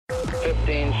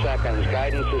15 seconds.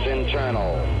 Guidance is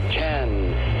internal.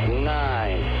 10,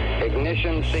 9.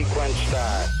 Ignition sequence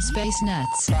start. Space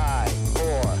Nuts. 5,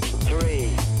 4,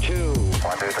 3, 2.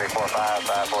 1, 2, 3, 4, 5,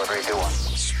 5, 4, 3, 2, 1.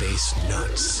 Space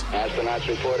Nuts. Astronauts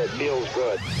report it feels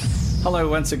good. Hello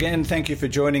once again. Thank you for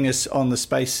joining us on the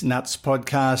Space Nuts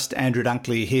podcast. Andrew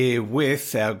Dunkley here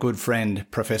with our good friend,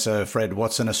 Professor Fred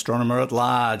Watson, astronomer at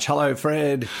large. Hello,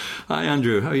 Fred. Hi,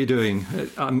 Andrew. How are you doing?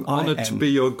 I'm honoured to be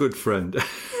your good friend.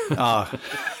 No,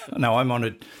 I'm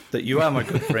honoured that you are my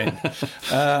good friend.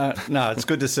 No, it's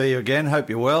good to see you again. Hope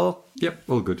you're well. Yep,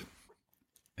 all good.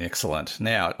 Excellent.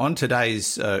 Now, on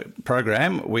today's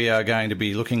program, we are going to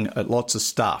be looking at lots of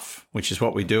stuff, which is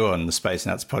what we do on the Space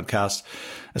Nuts podcast,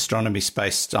 astronomy,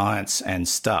 space science and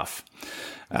stuff.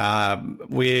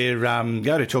 We're going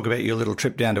to talk about your little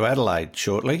trip down to Adelaide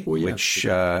shortly, which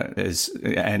is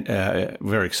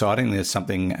very exciting. There's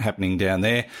something happening down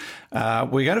there.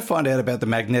 We're going to find out about the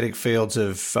magnetic fields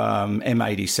of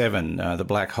M87, the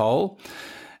black hole,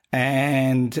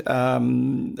 and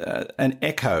another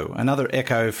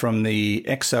echo from the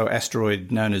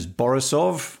exo-asteroid known as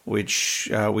Borisov,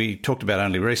 which we talked about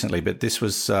only recently, but this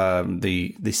was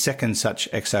the second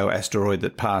such exo-asteroid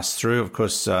that passed through. Of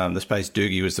course, the space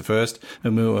doogie was the first,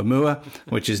 Oumuamua,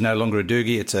 which is no longer a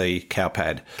doogie, it's a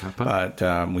cowpad. But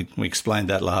we explained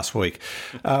that last week.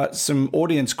 Some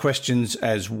audience questions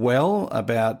as well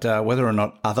about whether or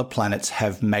not other planets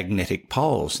have magnetic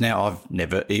poles. Now, I've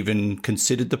never even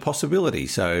considered the possibility.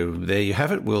 So there you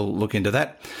have it. We'll look into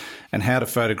that and how to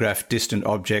photograph distant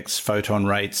objects, photon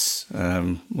rates,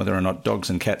 whether or not dogs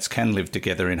and cats can live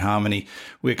together in harmony.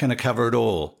 We're going to cover it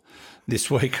all this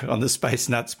week on the Space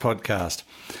Nuts podcast.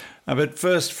 But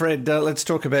first, Fred, let's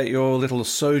talk about your little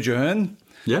sojourn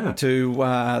to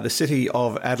the city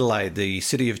of Adelaide, the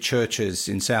city of churches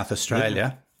in South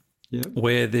Australia. Yep.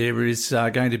 Where there is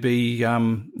going to be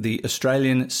the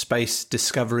Australian Space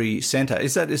Discovery Centre.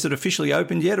 Is it officially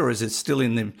opened yet, or is it still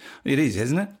in the? It is,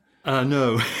 isn't it?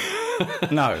 No.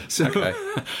 No. Okay.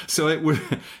 So it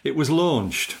was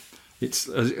launched. It's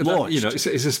launched. It's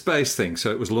a space thing,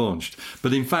 so it was launched.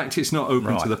 But in fact, it's not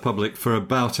open to the public for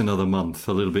about another month,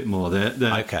 a little bit more.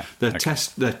 They're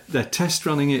test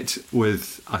running it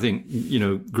with, I think,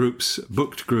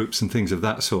 booked groups and things of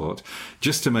that sort,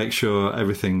 just to make sure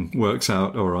everything works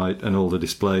out all right and all the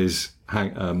displays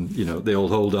they all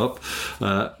hold up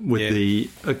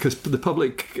because the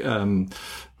public.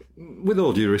 With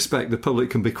all due respect, the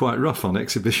public can be quite rough on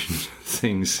exhibition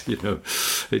things.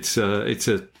 It's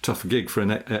a tough gig for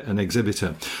an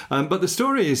exhibitor. But the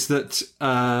story is that,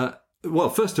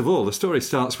 first of all, the story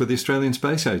starts with the Australian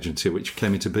Space Agency, which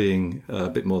came into being a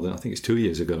bit more than, I think it's 2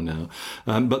 years ago now.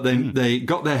 But they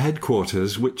got their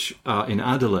headquarters, which are in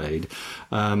Adelaide.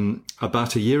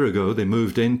 About a year ago, they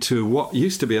moved into what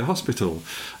used to be a hospital.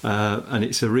 And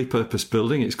it's a repurposed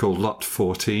building. It's called Lot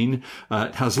 14.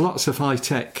 It has lots of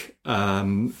high-tech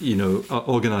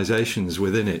organisations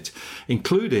within it,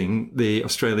 including the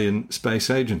Australian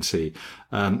Space Agency,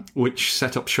 which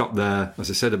set up shop there, as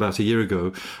I said, about a year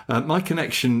ago. My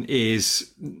connection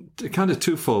is kind of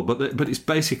twofold, but it's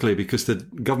basically because the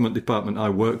government department I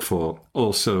work for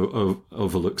also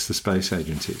overlooks the Space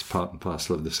Agency. It's part and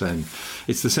parcel of the same.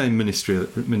 It's the same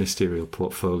ministerial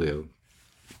portfolio.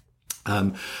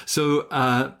 I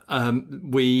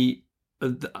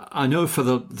know for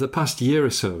the past year or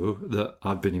so that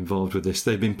I've been involved with this,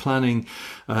 they've been planning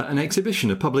an exhibition,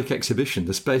 a public exhibition,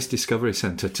 the Space Discovery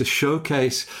Centre, to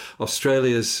showcase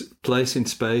Australia's place in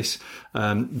space,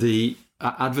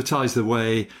 advertise the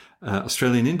way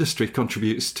Australian industry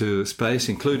contributes to space,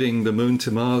 including the Moon to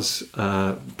Mars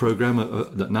program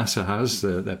that NASA has.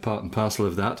 They're part and parcel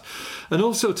of that. And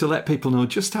also to let people know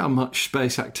just how much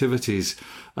space activities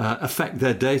affect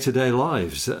their day-to-day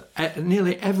lives.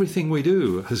 Nearly everything we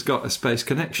do has got a space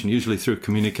connection, usually through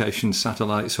communications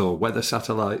satellites or weather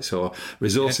satellites or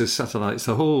resources satellites,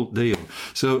 the whole deal.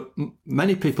 So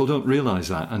many people don't realise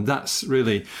that, and that's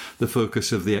really the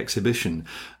focus of the exhibition.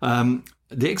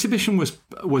 The exhibition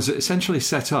was essentially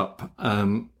set up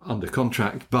under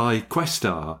contract by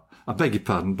Questar. I beg your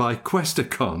pardon, by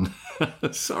Questacon.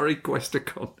 Sorry,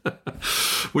 Questacon.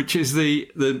 Which is the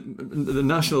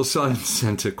National Science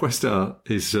Centre. Questar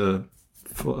is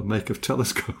what a make of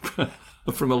telescope.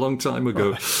 From a long time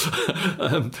ago.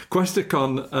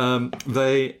 Questacon,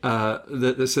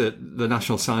 that's the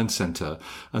National Science Centre,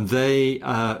 and they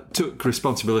took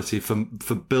responsibility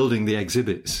for building the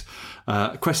exhibits.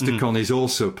 Questacon is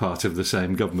also part of the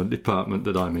same government department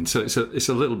that I'm in, so it's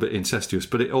a little bit incestuous,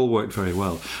 but it all worked very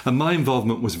well. And my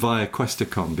involvement was via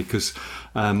Questacon because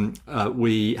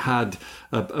we had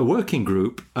a working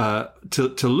group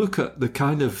to look at the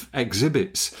kind of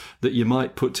exhibits that you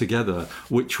might put together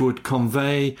which would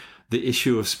convey the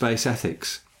issue of space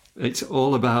ethics. It's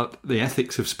all about the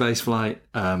ethics of spaceflight,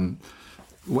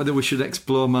 whether we should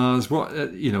explore Mars,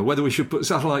 whether we should put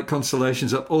satellite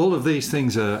constellations up. All of these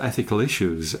things are ethical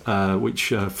issues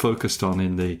which are focused on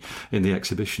in the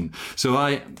exhibition. So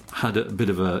I had a bit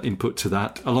of an input to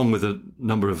that, along with a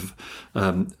number of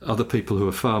other people who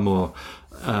are far more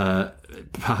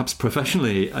perhaps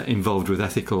professionally involved with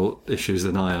ethical issues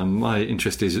than I am. My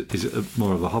interest is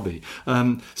more of a hobby.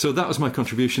 So that was my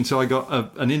contribution. So I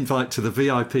got an invite to the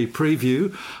VIP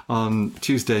preview on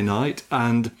Tuesday night,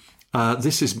 and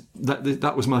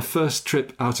that was my first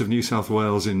trip out of New South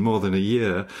Wales in more than a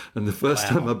year, and the first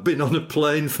time I've been on a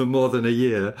plane for more than a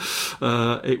year.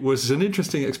 It was an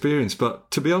interesting experience,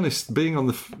 but to be honest, being on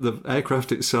the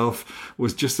aircraft itself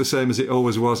was just the same as it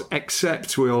always was,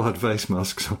 except we all had face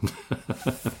masks on.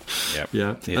 Yep.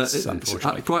 Yeah, it's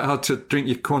quite hard to drink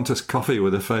your Qantas coffee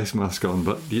with a face mask on,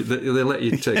 but they let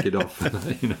you take it off.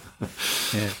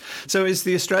 Yeah. So is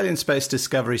the Australian Space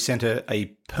Discovery Centre a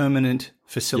permanent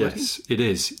facility? Yes, it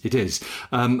is. It is.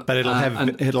 But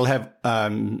it'll have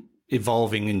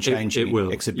evolving and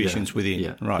changing exhibitions within.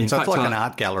 Yeah. Right. So it's like an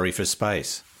art gallery for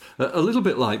space. A little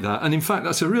bit like that, and in fact,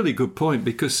 that's a really good point,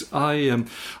 because I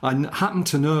happen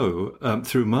to know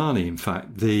through Marnie, in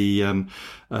fact, the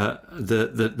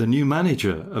new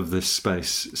manager of this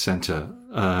space centre,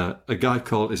 a guy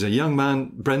is a young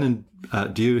man, Brennan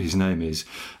Dew, his name is,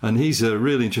 and he's a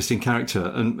really interesting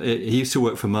character. And he used to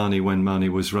work for Marnie when Marnie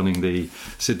was running the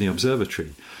Sydney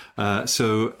Observatory.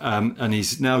 And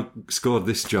he's now scored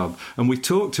this job. And we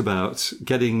talked about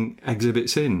getting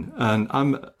exhibits in. And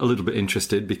I'm a little bit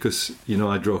interested because,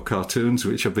 I draw cartoons,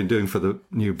 which I've been doing for the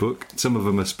new book. Some of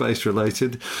them are space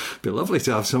related. It'd be lovely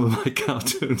to have some of my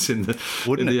cartoons in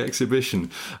the exhibition.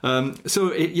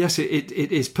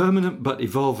 It is permanent but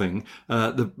evolving.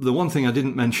 The one thing I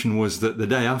didn't mention was that the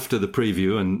day after the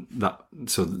preview,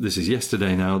 so this is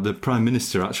yesterday now, the Prime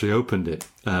Minister actually opened it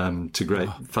to great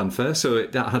fanfare. So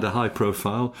that had a high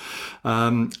profile.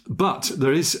 But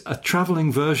there is a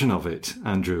travelling version of it,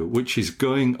 Andrew, which is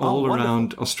going all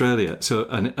around Australia. So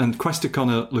and Questacon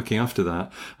are looking after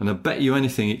that. And I bet you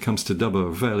anything it comes to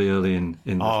Dubbo fairly early in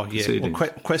the proceedings. Well,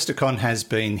 Questacon has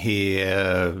been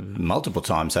here multiple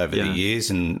times over the years,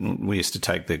 and we used to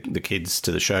take the kids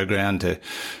to the showground to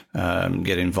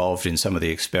get involved in some of the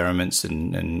experiments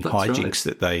and hijinks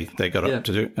that they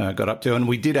got up to. And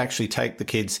we did actually take the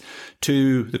kids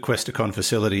to the Questacon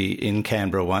facility in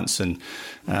Canberra once, and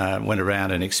went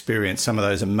around and experienced some of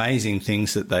those amazing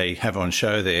things that they have on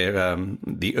show there.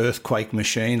 The earthquake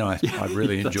machine, I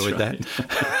really enjoyed that.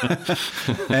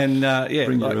 And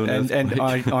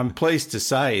I'm pleased to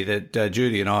say that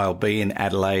Judy and I will be in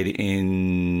Adelaide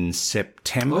in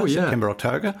September,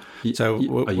 October. So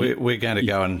we're going to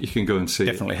go and you can go and see.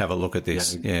 Definitely have a look at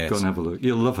this. Yeah, go and have a look.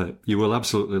 You'll love it. You will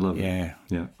absolutely love it.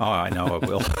 Yeah. Oh, I know I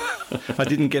will. I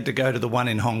didn't get to go to the one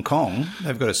in Hong Kong.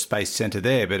 They've got a space centre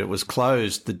there, but it was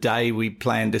closed the day we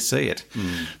planned to see it.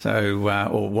 So,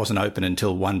 or wasn't open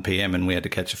until 1 p.m. and we had to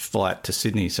catch a flight to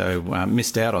Sydney. So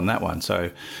missed out on that one.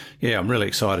 So, yeah, I'm really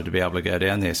excited to be able to go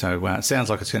down there. So it sounds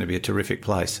like it's going to be a terrific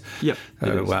place. Yep.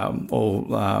 So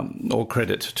all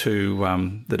credit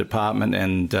to the department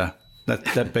and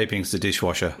that beeping's the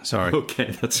dishwasher. Sorry.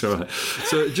 Okay, that's all right.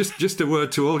 So just a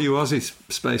word to all you Aussie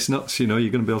space nuts. You're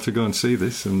going to be able to go and see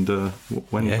this, and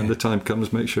when the time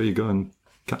comes, make sure you go and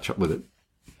catch up with it.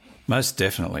 Most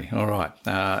definitely. All right.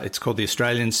 It's called the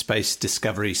Australian Space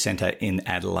Discovery Centre in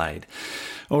Adelaide.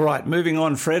 All right, moving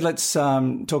on, Fred. Let's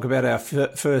talk about our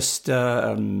first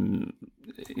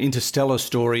interstellar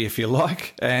story, if you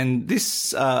like. And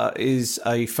this is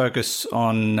a focus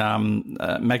on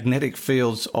magnetic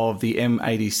fields of the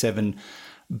M87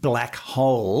 black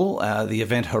hole. The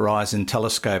Event Horizon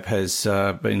Telescope has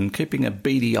been keeping a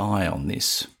beady eye on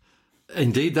this.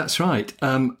 Indeed, that's right.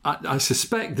 I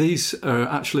suspect these are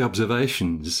actually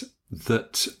observations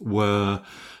that were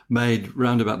made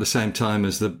round about the same time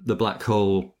as the black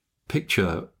hole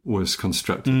picture was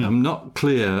constructed. I'm not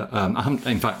clear. I haven't,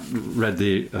 in fact, read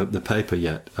the paper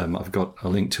yet. I've got a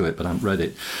link to it, but I haven't read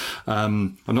it.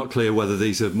 I'm not clear whether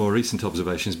these are more recent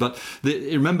observations. But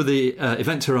remember the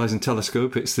Event Horizon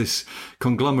Telescope? It's this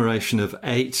conglomeration of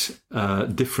 8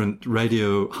 different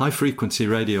high-frequency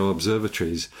radio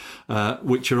observatories,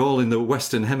 which are all in the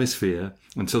Western Hemisphere.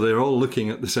 And so they're all looking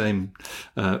at the same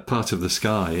part of the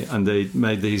sky, and they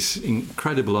made these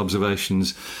incredible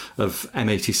observations of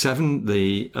M87,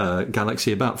 the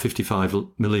galaxy about 55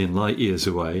 million light years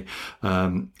away.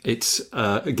 It's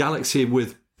a galaxy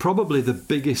with probably the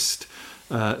biggest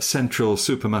central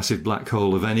supermassive black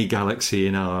hole of any galaxy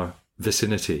in our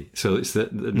vicinity. So it's the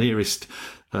nearest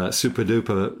super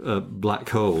duper black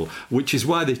hole, which is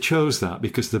why they chose that,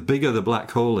 because the bigger the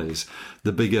black hole is,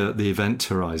 the bigger the event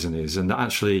horizon is. And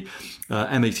actually,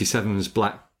 M87's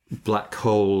black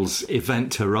hole's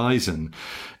event horizon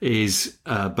is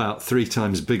about 3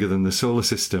 times bigger than the solar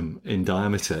system in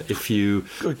diameter. If you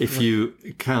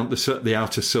count the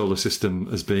outer solar system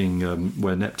as being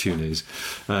where Neptune is,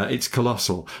 it's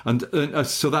colossal, and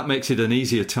so that makes it an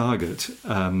easier target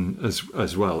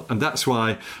as well. And that's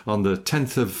why on the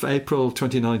 10th of April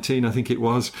 2019, I think it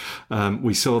was,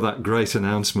 we saw that great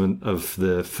announcement of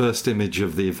the first image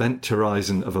of the event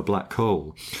horizon of a black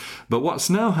hole. But what's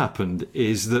now happened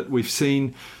is that we've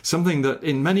seen something that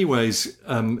in many ways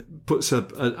puts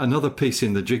another piece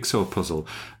in the jigsaw puzzle.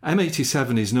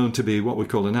 M87 is known to be what we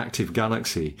call an active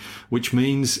galaxy, which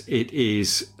means it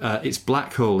is its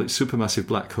black hole, its supermassive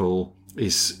black hole,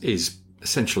 is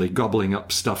essentially gobbling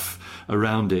up stuff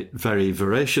around it very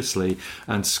voraciously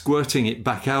and squirting it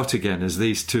back out again as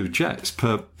these 2 jets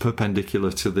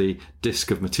perpendicular to the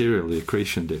disk of material, the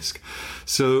accretion disk.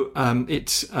 So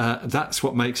that's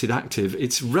what makes it active.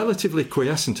 It's relatively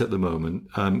quiescent at the moment,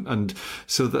 and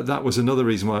so that was another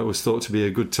reason why it was thought to be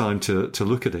a good time to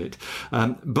look at it.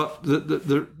 But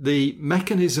the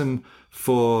mechanism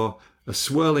for a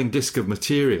swirling disk of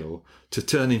material to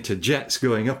turn into jets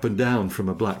going up and down from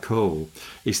a black hole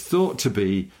is thought to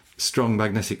be strong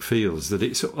magnetic fields, that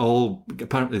it's all,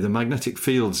 apparently the magnetic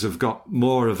fields have got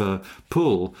more of a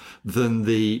pull than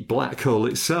the black hole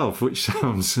itself, which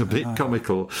sounds a bit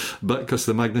comical, but because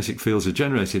the magnetic fields are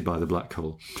generated by the black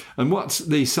hole. And what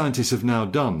the scientists have now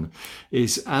done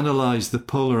is analyze the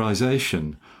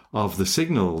polarization of the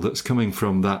signal that's coming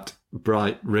from that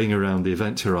bright ring around the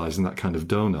event horizon, that kind of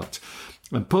donut.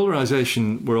 And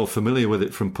polarization, we're all familiar with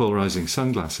it from polarizing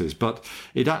sunglasses, but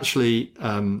it actually,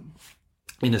 in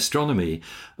astronomy,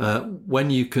 when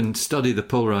you can study the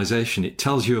polarization, it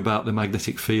tells you about the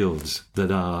magnetic fields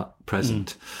that are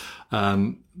present.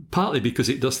 Partly because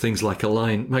it does things like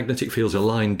magnetic fields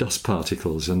align dust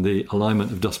particles, and the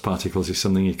alignment of dust particles is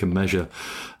something you can measure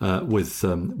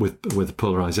with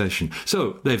polarization.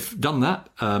 So they've done that,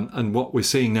 and what we're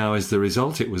seeing now is the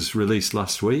result. It was released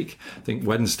last week, I think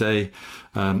Wednesday,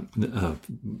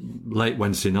 late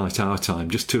Wednesday night our time,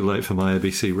 just too late for my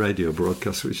ABC radio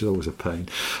broadcast, which is always a pain.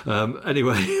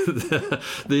 Anyway,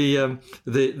 the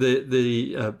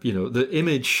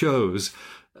image shows.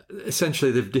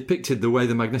 Essentially, they've depicted the way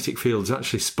the magnetic fields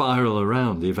actually spiral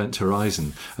around the event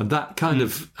horizon, and that kind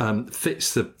of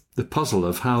fits the puzzle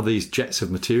of how these jets of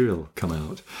material come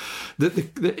out.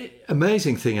 The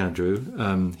amazing thing,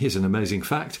 Andrew, here's an amazing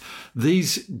fact: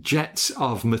 these jets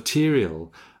of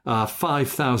material are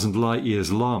 5,000 light years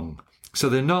long. So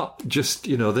they're not just,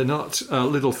 they're not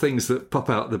little things that pop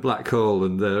out the black hole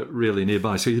and they're really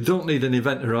nearby. So you don't need an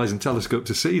Event Horizon telescope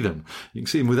to see them. You can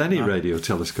see them with any radio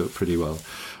telescope pretty well.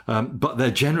 But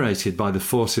they're generated by the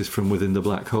forces from within the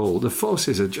black hole. The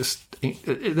forces are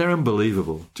they're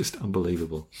unbelievable, just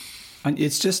unbelievable. And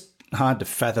it's just hard to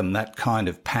fathom that kind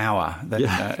of power.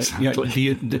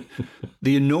 Exactly.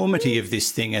 The enormity of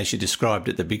this thing, as you described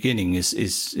at the beginning,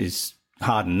 is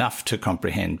hard enough to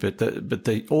comprehend, but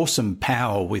the awesome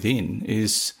power within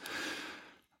is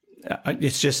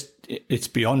it's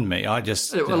beyond me. I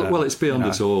just it's beyond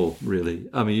us all, really.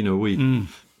 I mean,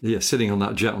 sitting on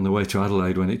that jet on the way to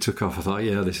Adelaide when it took off, I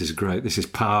thought, this is great. This is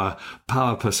power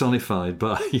personified,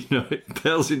 but it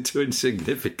pales into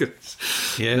insignificance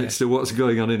next to what's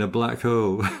going on in a black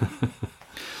hole.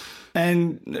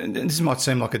 And this might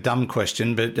seem like a dumb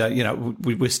question, but,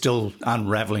 we're still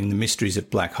unravelling the mysteries of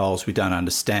black holes. We don't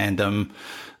understand them.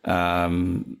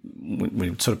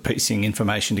 We're sort of piecing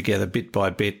information together bit by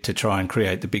bit to try and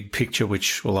create the big picture,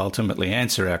 which will ultimately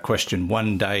answer our question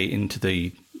one day into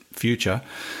the future.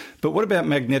 But what about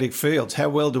magnetic fields? How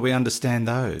well do we understand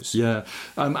those? Yeah,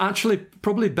 actually,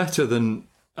 probably better than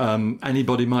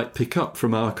anybody might pick up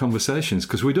from our conversations,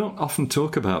 because we don't often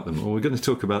talk about them, or we're going to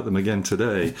talk about them again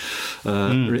today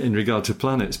in regard to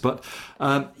planets. But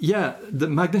the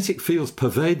magnetic fields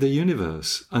pervade the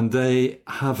universe, and they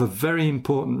have a very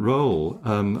important role.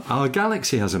 Our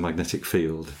galaxy has a magnetic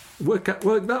field. Work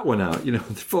that one out.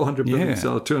 400 billion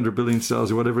stars, 200 billion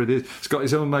stars, or whatever it is. It's got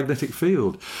its own magnetic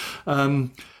field.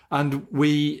 And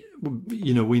we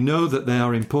know that they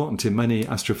are important in many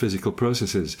astrophysical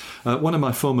processes. One of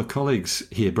my former colleagues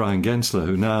here, Brian Gensler,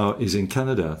 who now is in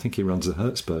Canada, I think he runs the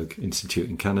Hertzberg Institute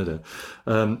in Canada,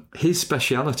 his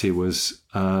speciality was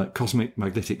cosmic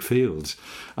magnetic fields.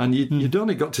 And you'd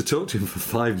only got to talk to him for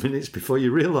 5 minutes before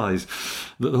you realise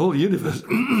that the whole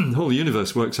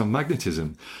universe works on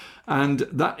magnetism. And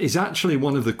that is actually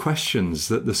one of the questions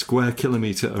that the Square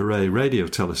Kilometre Array radio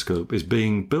telescope is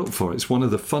being built for. It's one of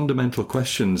the fundamental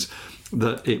questions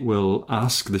that it will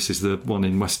ask. This is the one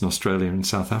in Western Australia and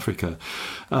South Africa.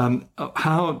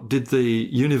 How did the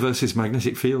universe's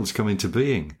magnetic fields come into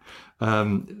being?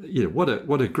 What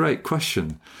a great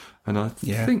question. And I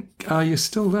think, are you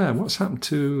still there? What's happened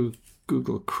to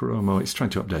Google Chrome? Oh, it's trying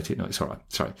to update it. No, it's all right.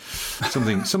 Sorry.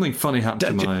 Something funny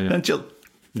happened to my...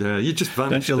 Yeah, you just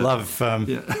vanished. Don't you love?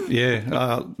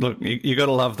 Look, you got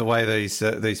to love the way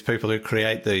these people who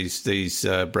create these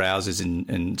browsers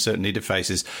and certain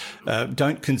interfaces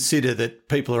don't consider that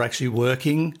people are actually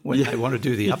working when they want to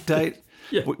do the update.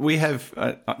 We have.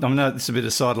 I know it's a bit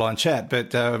of sideline chat,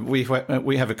 but we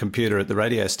have a computer at the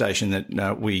radio station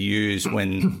that we use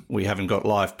when we haven't got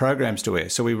live programs to air.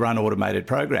 So we run automated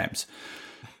programs,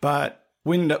 but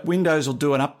Windows will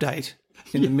do an update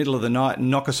in the middle of the night and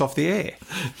knock us off the air.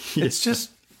 It's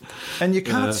just, and you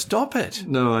can't stop it.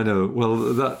 No, I know. Well,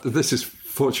 this is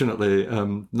fortunately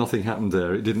nothing happened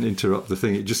there. It didn't interrupt the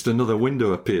thing. It just another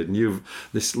window appeared, and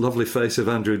this lovely face of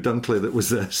Andrew Dunkley that was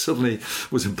there suddenly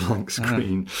was a blank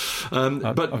screen.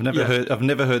 But I've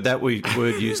never heard that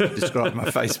word used to describe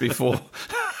my face before.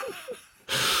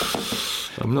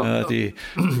 I'm not. Oh dear.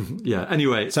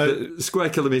 Anyway, so the Square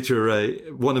Kilometre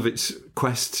Array, one of its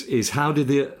quests is how did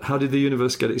the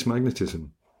universe get its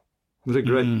magnetism? What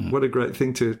a great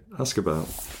thing to ask about.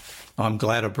 I'm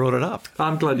glad I brought it up.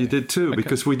 I'm glad you did too,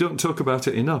 because we don't talk about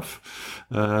it enough.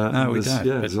 No, we don't.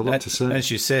 Yeah, there's a lot to say.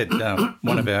 As you said,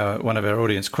 one of our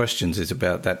audience questions is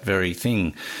about that very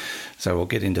thing. So we'll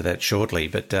get into that shortly.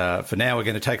 But for now, we're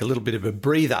going to take a little bit of a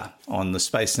breather on the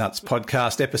Space Nuts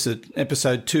podcast,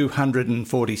 episode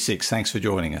 246. Thanks for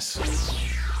joining us.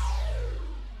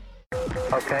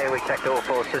 Okay, we checked all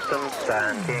 4 systems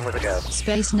and keying with a go.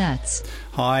 Space Nuts.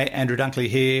 Hi, Andrew Dunkley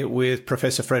here with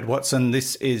Professor Fred Watson.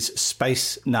 This is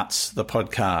Space Nuts, the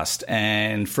podcast.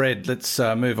 And Fred, let's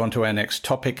move on to our next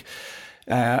topic.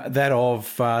 That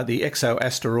of the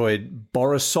exoasteroid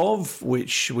Borisov,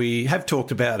 which we have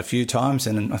talked about a few times,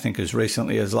 and I think as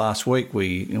recently as last week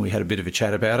we had a bit of a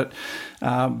chat about it.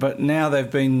 But now they've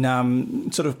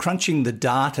been sort of crunching the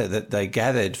data that they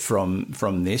gathered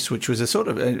from this, which was a sort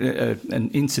of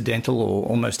an incidental or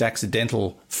almost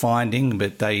accidental finding,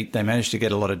 but they managed to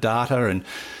get a lot of data and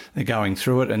they're going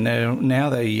through it, and now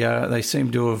they seem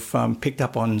to have picked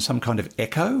up on some kind of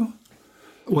echo.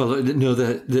 Well, no,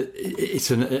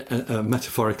 it's a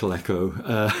metaphorical echo.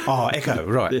 Echo,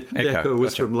 right. The echo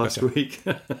was from last week.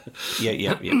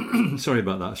 Yeah. Sorry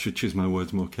about that. I should choose my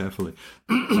words more carefully.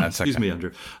 Excuse me,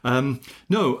 Andrew.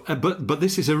 But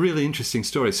this is a really interesting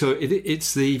story. So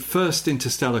it's the first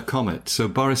interstellar comet. So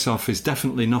Borisov is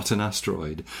definitely not an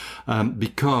asteroid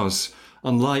because,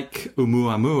 unlike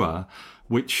Oumuamua,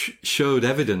 which showed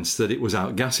evidence that it was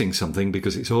outgassing something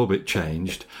because its orbit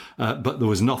changed, but there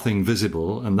was nothing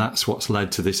visible, and that's what's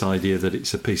led to this idea that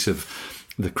it's a piece of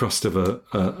the crust of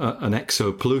an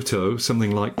exo-Pluto,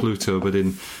 something like Pluto, but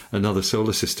in another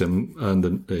solar system, and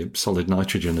the solid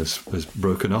nitrogen has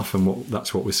broken off, and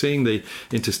that's what we're seeing, the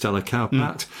interstellar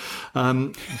cowpat.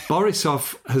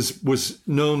 Borisov was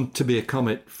known to be a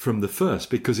comet from the first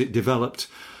because it developed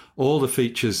all the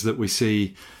features that we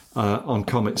see on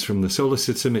comets from the solar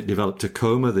system. It developed a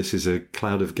coma. This is a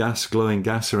cloud of gas, glowing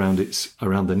gas around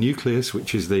the nucleus,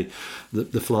 which is the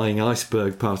flying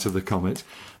iceberg part of the comet.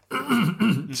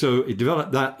 So it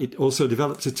developed that. It also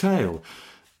developed a tail,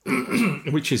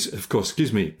 which is, of course,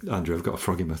 excuse me, Andrew, I've got a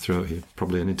frog in my throat here,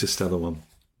 probably an interstellar one.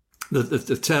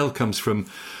 The tail comes from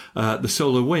the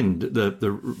solar wind,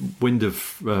 the wind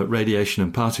of radiation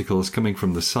and particles coming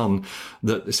from the sun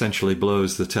that essentially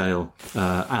blows the tail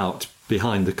out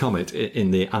behind the comet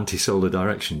in the anti-solar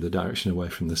direction, the direction away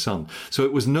from the sun. So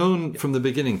it was known from the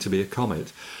beginning to be a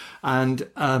comet. And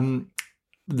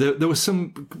there was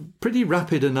some pretty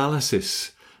rapid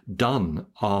analysis done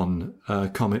on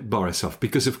Comet Borisov,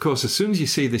 because, of course, as soon as you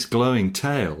see this glowing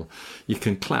tail, you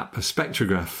can clap a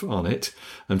spectrograph on it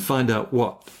and find out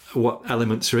what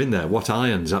elements are in there, what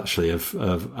ions actually of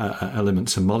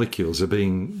elements and molecules are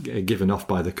being given off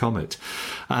by the comet.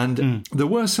 And there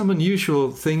were some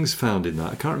unusual things found in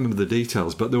that. I can't remember the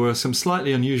details, but there were some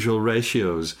slightly unusual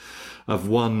ratios of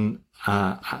one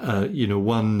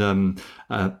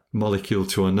molecule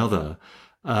to another,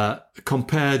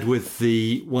 compared with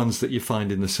the ones that you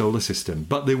find in the solar system.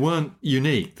 But they weren't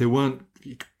unique. They weren't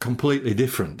completely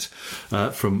different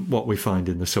from what we find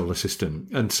in the solar system.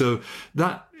 And so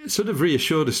that sort of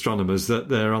reassured astronomers that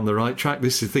they're on the right track.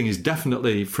 This thing is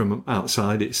definitely from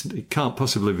outside. It can't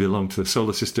possibly belong to the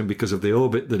solar system because of the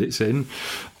orbit that it's in,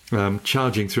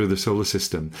 charging through the solar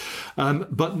system.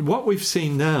 But what we've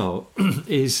seen now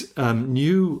is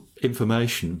new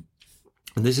information.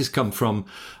 And this has come from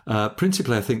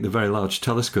principally, I think, the Very Large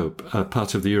Telescope,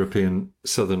 part of the European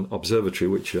Southern Observatory,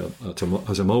 which,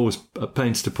 as I'm always at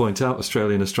pains to point out,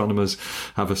 Australian astronomers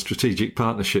have a strategic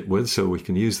partnership with, so we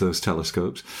can use those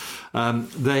telescopes.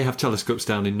 They have telescopes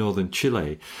down in northern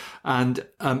Chile. And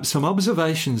some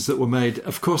observations that were made,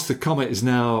 of course, the comet is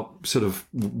now sort of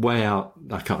way out.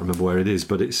 I can't remember where it is,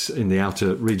 but it's in the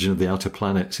outer region of the outer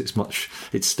planets.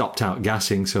 It's stopped out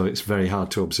gassing, so it's very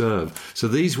hard to observe. So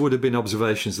these would have been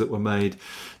observations that were made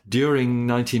during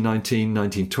 1919,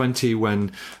 1920,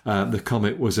 when the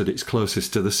comet was at its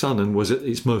closest to the sun and was at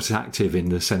its most active in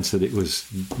the sense that it was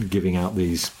giving out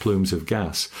these plumes of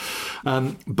gas.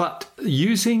 But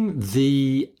using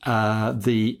the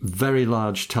Very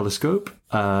Large Telescope,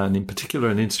 and in particular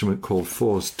an instrument called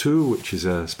FORS-2, which is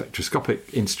a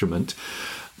spectroscopic instrument,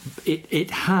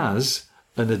 it has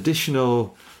an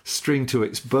additional string to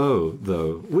its bow,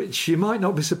 though, which you might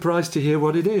not be surprised to hear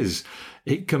what it is.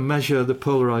 It can measure the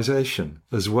polarization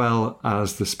as well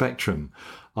as the spectrum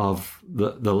of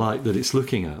the light that it's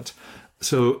looking at.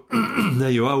 So there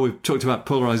you are. We've talked about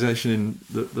polarization in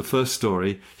the first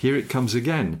story. Here it comes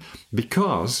again,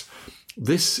 because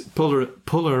this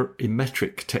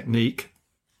polarimetric technique,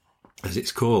 as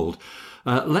it's called,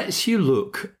 lets you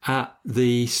look at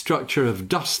the structure of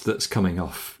dust that's coming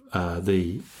off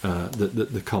the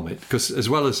comet, because as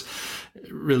well as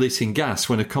releasing gas,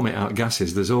 when a comet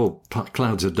outgasses, there's all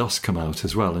clouds of dust come out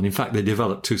as well. And in fact, they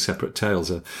develop two separate tails,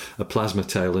 a plasma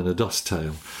tail and a dust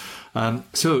tail.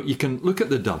 So you can look at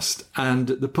the dust, and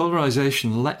the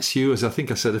polarization lets you, as I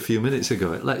think I said a few minutes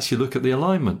ago, it lets you look at the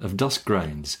alignment of dust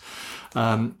grains.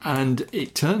 And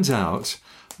it turns out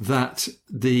that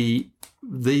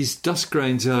these dust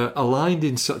grains are aligned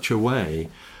in such a way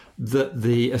that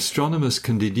the astronomers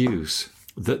can deduce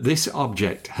that this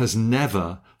object has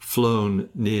never flown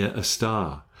near a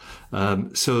star.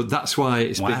 So that's why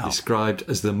it's been described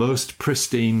as the most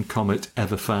pristine comet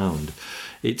ever found.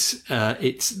 It's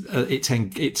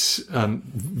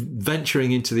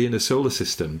venturing into the inner solar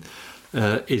system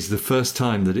is the first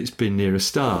time that it's been near a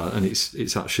star, and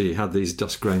it's actually had these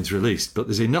dust grains released. But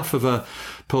there's enough of a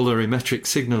polarimetric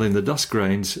signal in the dust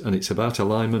grains, and it's about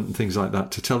alignment and things like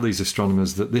that, to tell these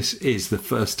astronomers that this is the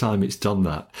first time it's done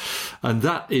that. And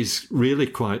that is really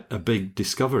quite a big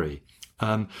discovery.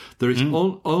 There is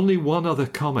only one other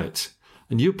comet,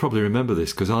 and you probably remember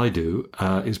this because I do.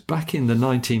 It's back in the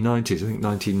 1990s, I think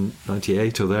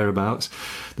 1998 or thereabouts.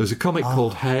 There was a comet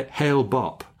called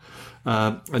Hale-Bopp.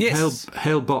 And yes.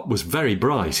 Hale-Bopp was very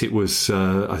bright. It was,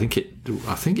 I think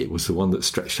it was the one that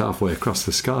stretched halfway across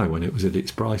the sky when it was at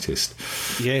its brightest.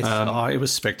 Yes, it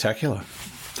was spectacular.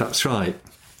 That's right.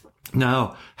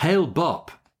 Now, Hale-Bopp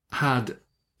had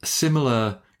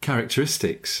similar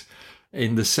characteristics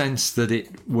in the sense that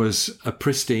it was a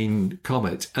pristine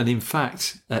comet, and in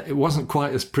fact, it wasn't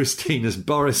quite as pristine as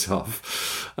Borisov.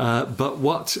 But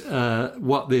what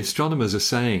the astronomers are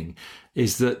saying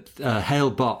is that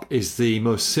Hale-Bopp is the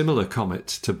most similar comet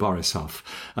to Borisov.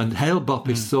 And Hale-Bopp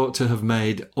is thought to have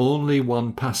made only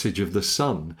one passage of the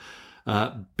sun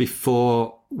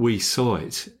before we saw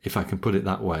it, if I can put it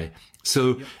that way.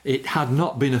 So it had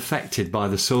not been affected by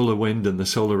the solar wind and the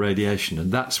solar radiation.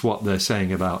 And that's what they're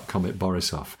saying about Comet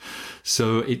Borisov.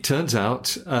 So it turns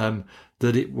out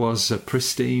that it was a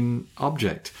pristine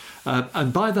object.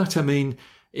 And by that, I mean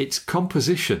its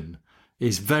composition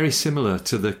is very similar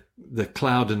to the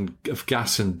cloud of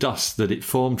gas and dust that it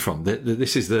formed from.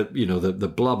 This is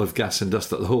the blob of gas and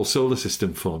dust that the whole solar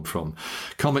system formed from.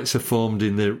 Comets are formed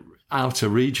in the outer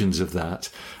regions of that,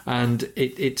 and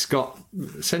it's got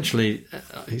essentially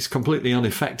it's completely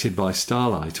unaffected by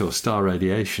starlight or star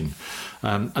radiation,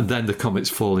 and then the comets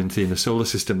fall into the inner solar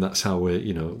system. That's how we're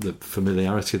the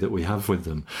familiarity that we have with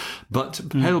them. But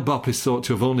Hale-Bopp is thought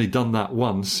to have only done that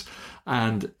once.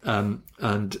 and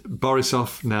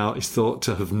Borisov now is thought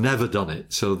to have never done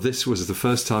it. So this was the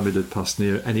first time it had passed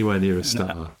anywhere near a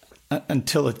star.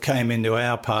 Until it came into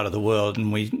our part of the world,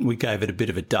 and we gave it a bit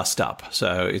of a dust up.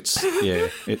 So it's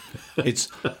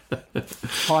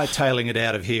hightailing it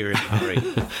out of here in a hurry.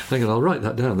 Hang on, I'll write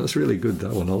that down. That's really good,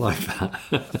 that one. I like that.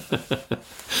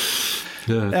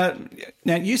 Yeah.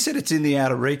 Now, you said it's in the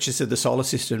outer reaches of the solar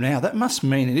system now. That must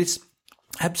mean it is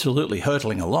absolutely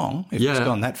hurtling along if it's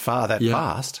gone that far that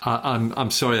fast.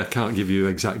 I'm sorry I can't give you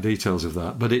exact details of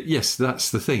that, but yes, that's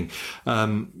the thing.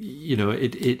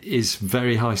 It is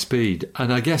very high speed,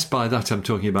 and I guess by that I'm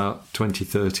talking about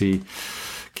 20-30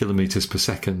 kilometres per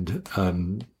second,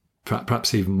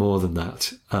 perhaps even more than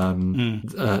that,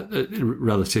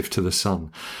 relative to the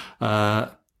sun.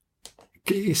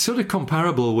 It's sort of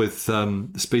comparable with the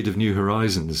speed of New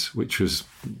Horizons, which was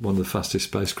one of the fastest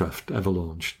spacecraft ever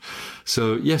launched.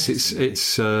 So yes,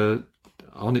 it's on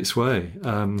its way,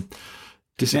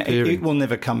 disappearing. Now, it will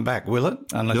never come back, will it?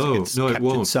 Unless it gets captured it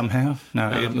won't. Somehow.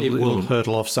 No, it will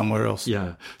hurtle off somewhere else.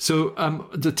 Yeah. So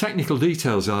the technical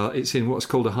details are it's in what's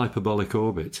called a hyperbolic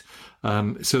orbit.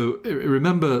 So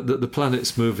remember that the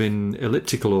planets move in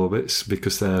elliptical orbits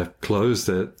because they're closed.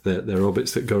 They're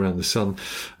orbits that go around the sun.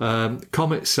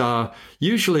 Comets are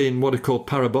usually in what are called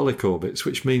parabolic orbits,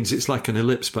 which means it's like an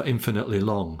ellipse but infinitely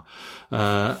long.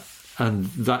 And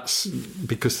that's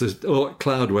because the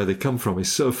cloud where they come from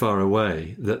is so far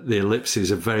away that the ellipse is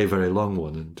a very, very long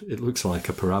one, and it looks like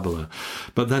a parabola.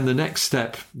 But then the next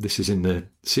step, this is in the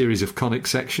series of conic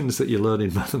sections that you learn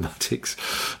in mathematics,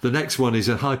 the next one is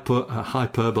a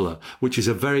hyperbola, which is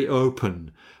a very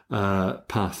open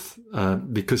path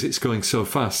because it's going so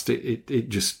fast, it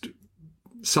just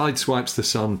sideswipes the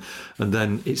sun, and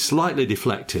then it's slightly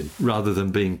deflected rather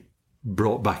than being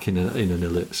brought back in an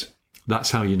ellipse.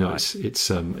 That's how you know it's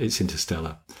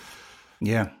interstellar.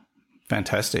 Yeah,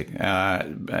 fantastic.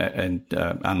 And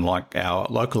unlike our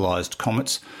localized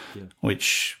comets,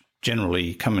 which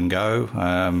generally come and go,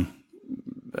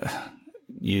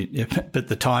 but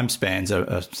the time spans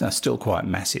are still quite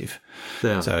massive.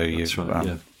 Yeah, so that's right.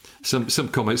 Yeah. Some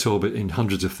comets orbit in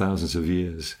hundreds of thousands of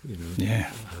years.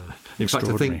 Yeah. In fact,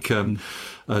 I think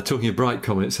talking of bright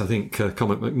comets, I think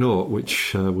Comet McNaught,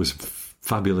 which was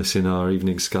fabulous in our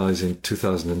evening skies in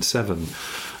 2007.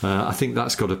 I think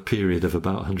that's got a period of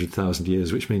about 100,000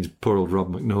 years, which means poor old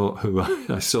Rob McNaught, who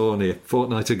I saw only a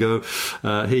fortnight ago,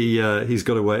 he's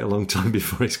got to wait a long time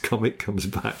before his comet comes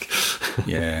back.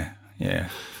 Yeah.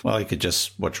 Well, he could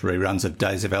just watch reruns of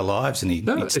Days of Our Lives, and he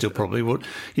still probably would.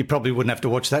 He probably wouldn't have to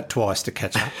watch that twice to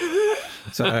catch up.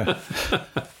 So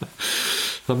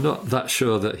I'm not that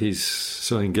sure that he's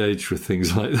so engaged with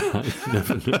things like that. You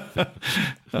never know.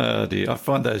 Oh dear, I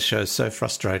find those shows so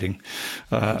frustrating.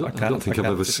 I don't think I've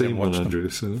ever seen one, Andrew.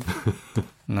 So.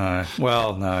 No,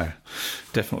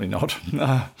 definitely not.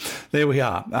 There we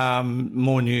are.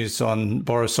 More news on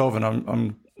Borisov, and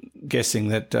I'm guessing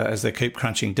that as they keep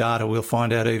crunching data, we'll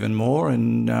find out even more,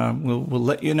 and we'll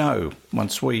let you know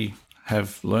once we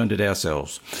have learned it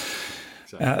ourselves.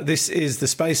 This is the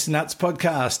Space Nuts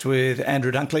podcast with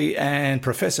Andrew Dunkley and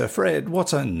Professor Fred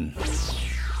Watson.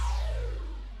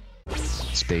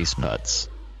 Space Nuts.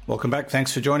 Welcome back.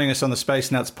 Thanks for joining us on the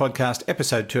Space Nuts podcast,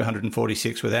 episode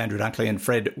 246 with Andrew Dunkley and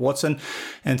Fred Watson.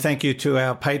 And thank you to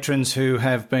our patrons who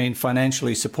have been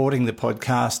financially supporting the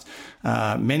podcast,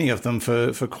 many of them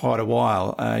for quite a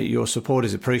while. Your support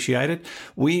is appreciated.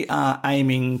 We are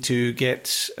aiming to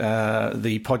get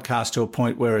the podcast to a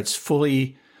point where it's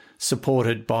fully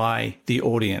supported by the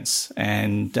audience,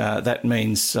 and that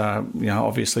means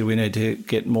obviously we need to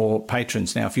get more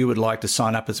patrons. Now, if you would like to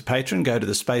sign up as a patron, go to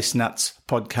the Space Nuts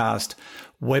podcast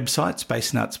website,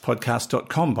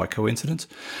 spacenutspodcast.com by coincidence,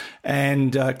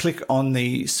 and click on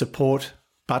the support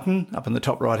button up in the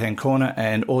top right hand corner,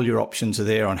 and all your options are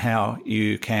there on how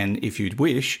you can, if you'd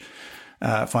wish,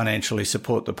 financially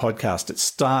support the podcast. It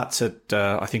starts at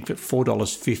I think at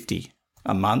 $4.50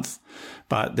 a month,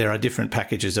 but there are different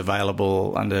packages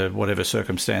available under whatever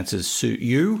circumstances suit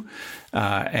you.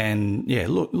 And yeah,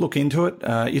 look into it.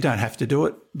 You don't have to do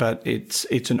it, but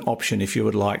it's an option if you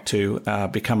would like to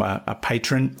become a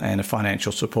patron and a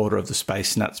financial supporter of the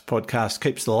Space Nuts podcast.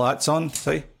 Keeps the lights on.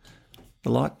 See the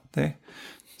light there?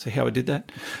 See how we did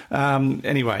that?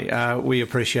 Anyway, we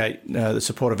appreciate the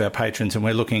support of our patrons, and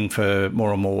we're looking for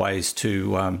more and more ways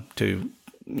to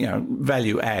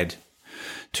value add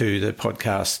to the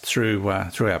podcast through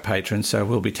our patrons. So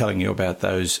we'll be telling you about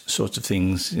those sorts of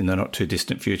things in the not too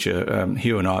distant future.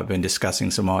 Hugh and I have been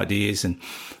discussing some ideas, and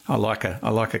I like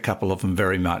a couple of them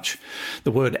very much.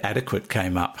 The word adequate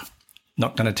came up.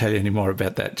 Not going to tell you any more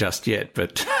about that just yet,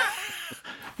 but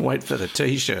Wait for the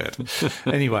T-shirt.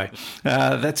 Anyway,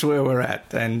 that's where we're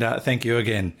at. And thank you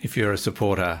again if you're a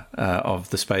supporter of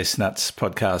the Space Nuts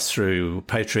podcast through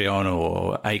Patreon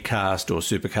or Acast or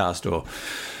Supercast or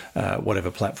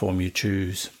whatever platform you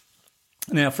choose.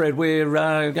 Now, Fred,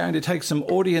 we're going to take some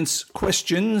audience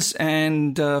questions,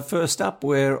 and first up,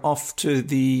 we're off to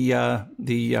the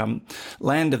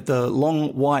land of the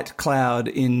long white cloud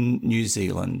in New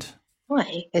Zealand.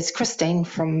 Hi, it's Christine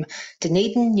from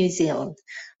Dunedin, New Zealand.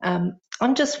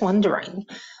 I'm just wondering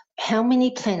how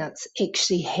many planets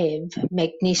actually have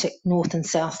magnetic north and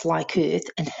south like Earth,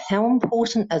 and how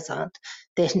important is it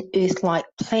that an Earth-like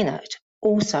planet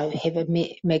also have a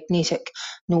magnetic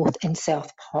north and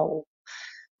south pole?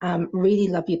 Really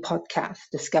love your podcast.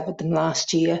 Discovered them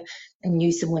last year and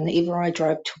used them whenever I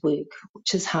drove to work,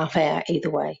 which is half hour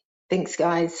either way. Thanks,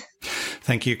 guys.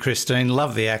 Thank you, Christine.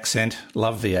 Love the accent.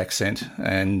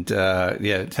 And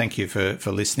thank you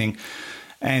for listening.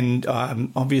 And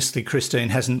obviously, Christine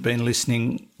hasn't been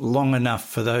listening long enough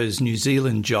for those New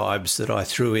Zealand jibes that I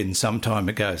threw in some time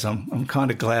ago. So I'm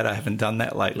kind of glad I haven't done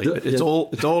that lately. But it's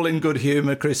all in good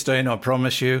humour, Christine, I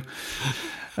promise you.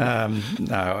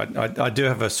 No, I do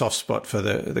have a soft spot for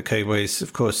the Kiwis,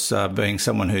 of course, being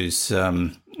someone who's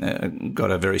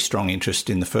got a very strong interest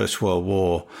in the First World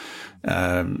War.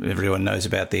 Everyone knows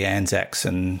about the Anzacs,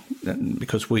 and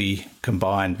because we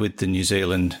combined with the New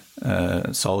Zealand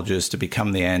soldiers to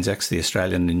become the Anzacs, the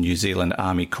Australian and New Zealand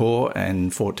Army Corps,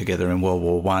 and fought together in World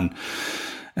War One.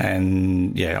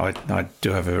 And yeah, I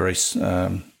do have a very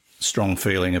strong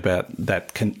feeling about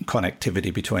that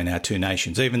connectivity between our two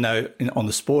nations, even though on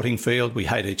the sporting field we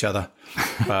hate each other.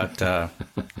 But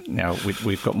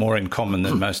we've got more in common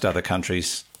than most other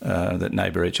countries that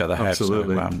neighbour each other have.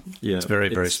 Absolutely. So, it's very,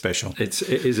 very special. It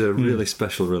is a really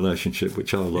special relationship,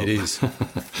 which I love. It is,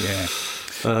 yeah.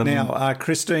 Now,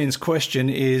 Christine's question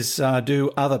is,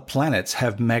 do other planets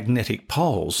have magnetic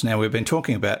poles? Now, we've been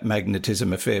talking about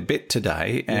magnetism a fair bit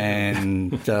today,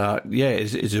 and it's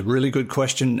a really good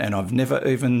question, and I've never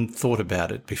even thought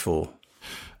about it before.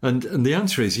 And the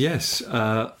answer is yes.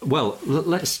 Well,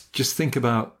 let's just think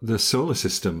about the solar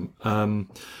system.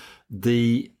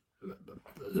 The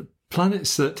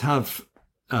planets that have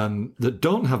that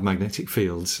don't have magnetic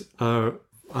fields are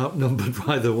outnumbered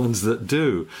by the ones that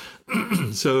do.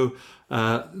 So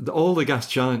all the gas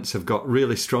giants have got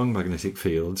really strong magnetic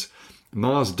fields.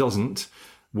 Mars doesn't.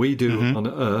 We do on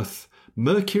Earth.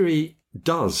 Mercury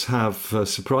does have a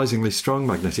surprisingly strong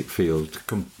magnetic field,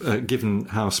 given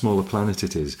how small a planet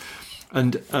it is.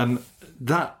 And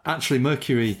that actually,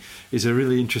 Mercury is a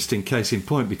really interesting case in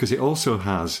point, because it also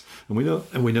has, and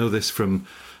we know this from,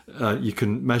 you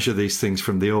can measure these things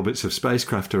from the orbits of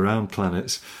spacecraft around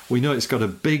planets. We know it's got a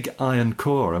big iron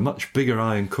core, a much bigger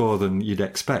iron core than you'd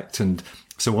expect. And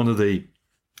so one of the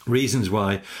reasons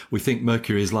why we think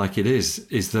Mercury is like it is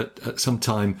that at some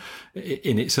time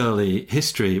in its early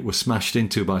history it was smashed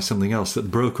into by something else that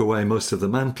broke away most of the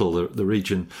mantle, the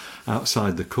region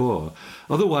outside the core.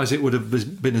 Otherwise it would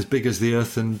have been as big as the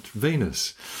Earth and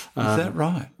Venus. Is that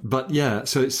right? But yeah,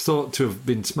 so it's thought to have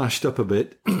been smashed up a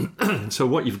bit. So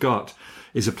what you've got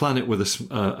is a planet with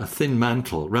a thin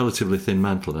mantle, relatively thin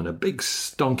mantle, and a big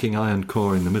stonking iron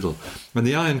core in the middle. And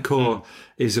the iron core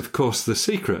is, of course, the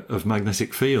secret of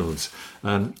magnetic fields.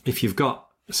 If you've got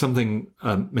something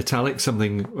metallic,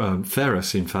 something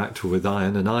ferrous, in fact, with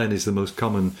iron, and iron is the most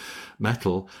common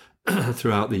metal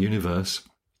throughout the universe,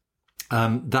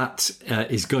 that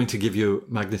is going to give you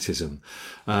magnetism.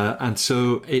 And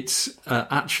so it's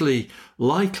actually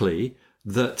likely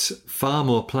that far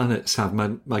more planets have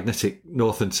magnetic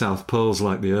north and south poles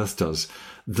like the Earth does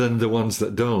than the ones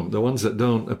that don't. The ones that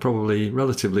don't are probably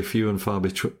relatively few and far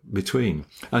between.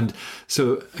 And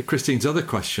so Christine's other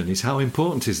question is, how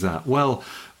important is that? Well,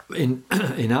 in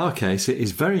our case, it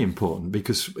is very important,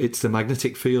 because it's the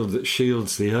magnetic field that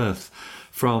shields the Earth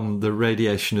from the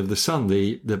radiation of the sun,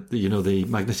 the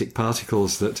magnetic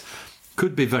particles that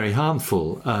could be very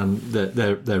harmful,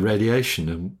 their radiation,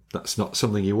 and that's not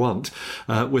something you want.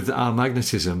 With our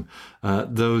magnetism,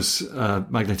 those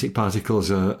magnetic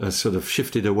particles are sort of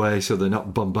shifted away, so they're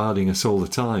not bombarding us all the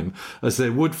time, as they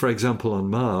would, for example, on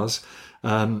Mars.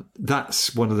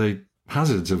 That's one of the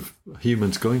hazards of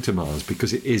humans going to Mars,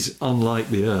 because it is unlike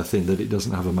the Earth in that it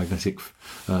doesn't have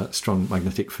a strong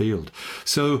magnetic field.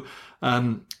 So,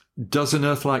 does an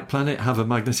Earth-like planet have a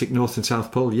magnetic north and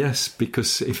south pole? Yes,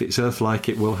 because if it's Earth-like,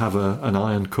 it will have an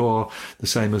iron core, the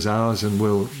same as ours, and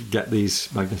will get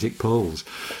these magnetic poles.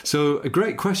 So a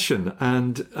great question.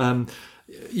 And,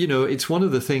 it's one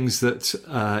of the things that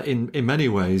in many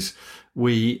ways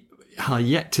we are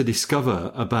yet to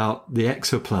discover about the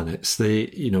exoplanets.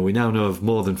 We now know of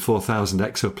more than 4,000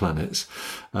 exoplanets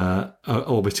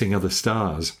orbiting other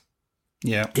stars.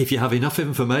 Yeah. If you have enough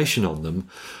information on them,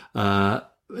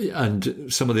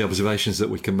 and some of the observations that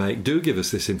we can make do give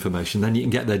us this information, then you can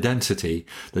get the density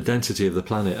of the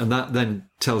planet, and that then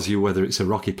tells you whether it's a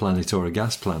rocky planet or a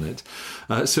gas planet.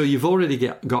 So you've already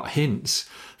got hints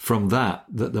from that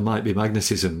there might be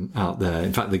magnetism out there.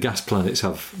 In fact, the gas planets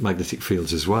have magnetic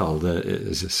fields as well.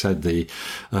 As I said, the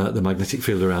magnetic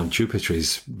field around Jupiter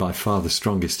is by far the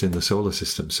strongest in the solar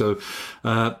system. So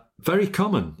very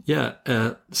common.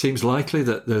 Yeah, seems likely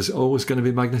that there's always going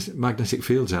to be magnetic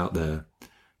fields out there.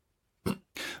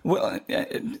 Well,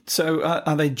 so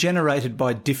are they generated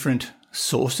by different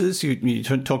sources? You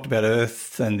talked about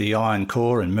Earth and the iron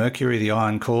core, and Mercury, the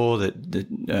iron core.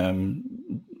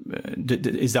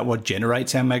 Is that what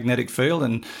generates our magnetic field?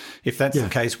 And if that's the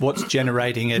case, what's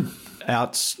generating it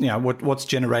out? What's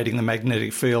generating the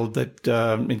magnetic field that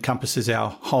encompasses our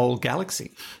whole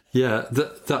galaxy? Yeah,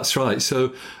 that's right.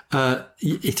 So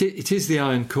it is the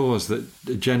iron cores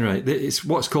that generate. It's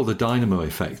what's called the dynamo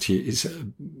effect. It's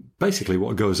basically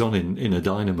what goes on in a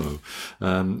dynamo.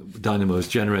 Dynamos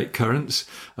generate currents.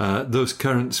 Those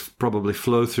currents probably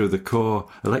flow through the core.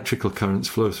 Electrical currents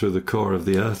flow through the core of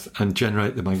the Earth and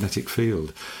generate the magnetic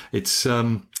field. It's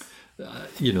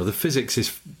the physics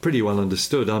is pretty well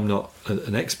understood. I'm not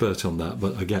an expert on that,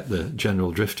 but I get the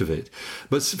general drift of it.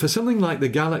 But for something like the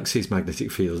galaxy's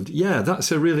magnetic field,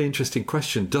 that's a really interesting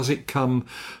question. Does it come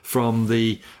from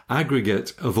the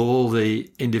aggregate of all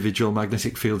the individual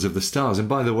magnetic fields of the stars? And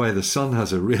by the way, the sun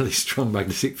has a really strong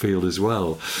magnetic field as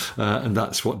well, and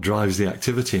that's what drives the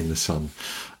activity in the sun.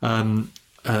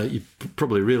 You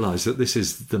probably realise that this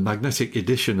is the magnetic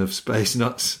edition of Space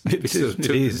Nuts, episode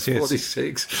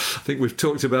 246. Yes. I think we've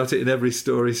talked about it in every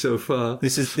story so far.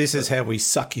 This is how we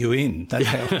suck you in.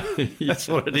 That's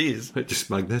what it is. It's just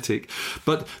magnetic.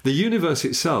 But the universe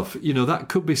itself, that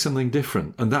could be something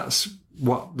different, and that's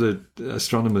what the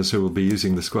astronomers who will be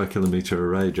using the square kilometre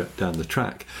array down the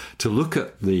track to look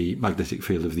at the magnetic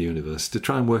field of the universe to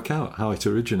try and work out how it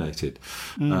originated,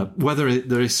 whether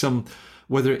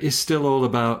it is still all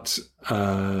about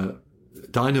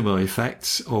dynamo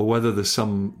effects, or whether there's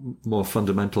some more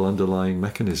fundamental underlying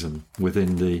mechanism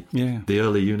within the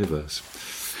early universe.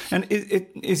 And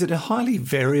is it a highly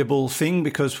variable thing?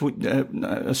 Because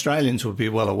Australians would be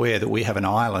well aware that we have an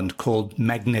island called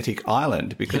Magnetic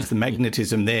Island, because the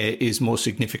magnetism there is more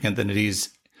significant than it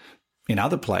is in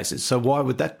other places. So why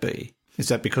would that be? Is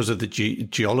that because of the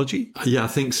geology? Yeah, I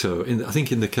think so. I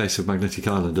think in the case of Magnetic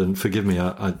Island, and forgive me,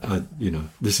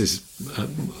 this is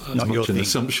as much an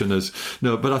assumption as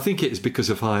but I think it's because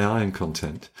of high iron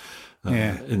content.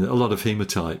 In a lot of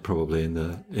hematite probably in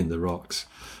the rocks.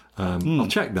 I'll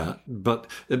check that, but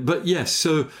yes.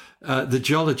 So the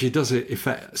geology does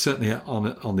affect, certainly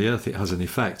on the Earth. It has an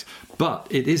effect, but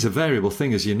it is a variable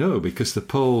thing, as you know, because the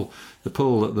pole at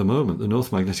the moment, the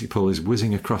North Magnetic Pole, is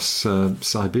whizzing across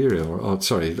Siberia, on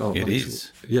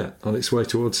its way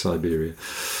towards Siberia.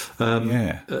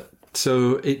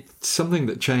 So it's something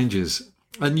that changes.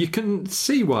 And you can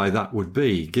see why that would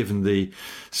be, given the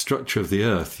structure of the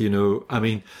Earth.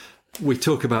 We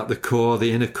talk about the core,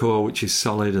 the inner core, which is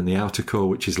solid, and the outer core,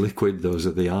 which is liquid. Those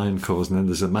are the iron cores, and then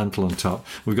there's a mantle on top.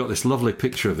 We've got this lovely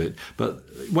picture of it. But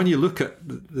when you look at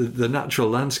the natural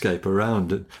landscape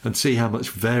around it and see how much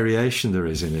variation there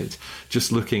is in it,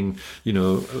 just looking, I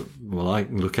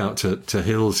can look out to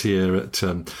hills here at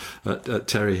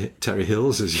Terry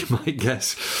Hills, as you might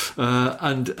guess,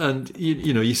 and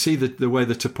you see the way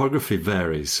the topography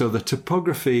varies. So the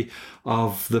topography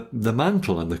of the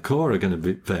mantle and the core are going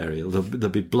to vary. There'll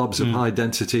be blobs of high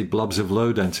density, blobs of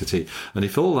low density, and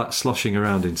if all that's sloshing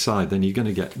around inside, then you're going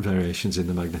to get variations in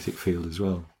the magnetic field as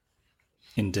well.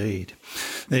 Indeed.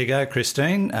 There you go,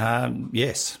 Christine.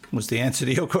 Yes, was the answer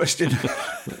to your question.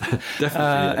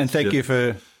 Definitely. And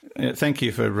thank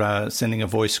you for sending a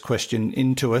voice question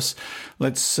in to us.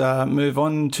 Let's move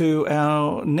on to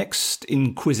our next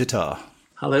inquisitor.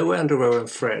 Hello, Andrew and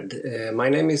Fred. My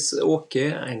name is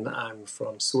Åke and I'm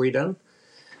from Sweden.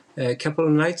 A couple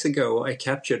of nights ago, I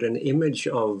captured an image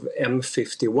of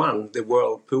M51, the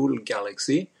Whirlpool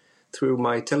galaxy, through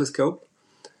my telescope.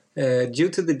 Due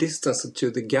to the distance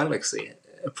to the galaxy,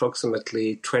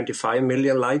 approximately 25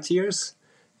 million light years,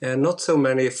 not so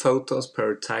many photons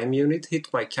per time unit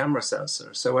hit my camera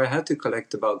sensor, so I had to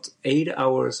collect about 8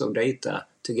 hours of data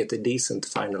to get a decent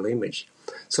final image.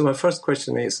 So my first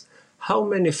question is, how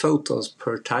many photons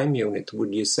per time unit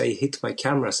would you say hit my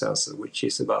camera sensor, which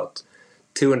is about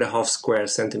 2.5 square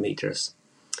centimeters?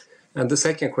 And the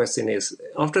second question is,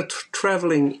 after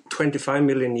traveling 25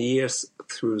 million years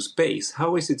through space,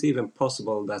 how is it even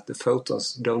possible that the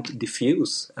photons don't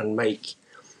diffuse and make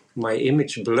my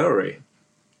image blurry?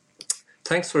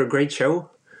 Thanks for a great show.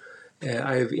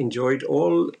 I've enjoyed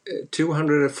all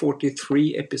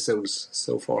 243 episodes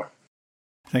so far.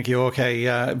 Thank you,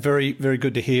 okay. Very, very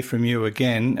good to hear from you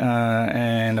again.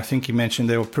 And I think you mentioned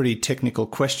there were pretty technical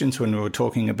questions when we were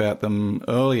talking about them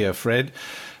earlier, Fred.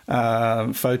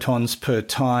 Photons per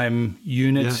time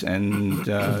unit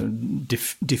and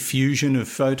diffusion of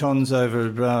photons over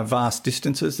vast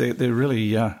distances. They're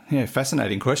really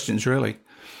fascinating questions, really.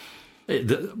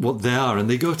 What they are, and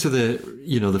they go to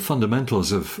the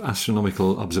fundamentals of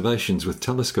astronomical observations with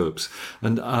telescopes.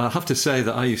 And I have to say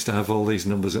that I used to have all these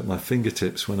numbers at my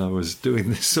fingertips when I was doing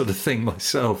this sort of thing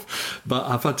myself, but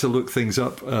I've had to look things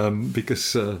up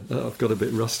because I've got a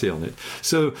bit rusty on it.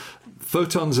 So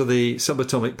photons are the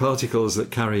subatomic particles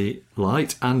that carry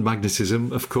light and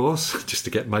magnetism, of course, just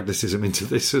to get magnetism into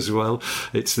this as well.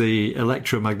 It's the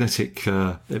electromagnetic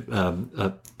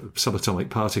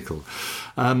subatomic particle.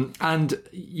 And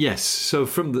yes, so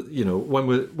from the,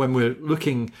 when we're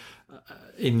looking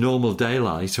in normal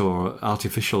daylight or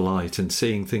artificial light and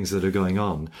seeing things that are going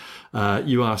on,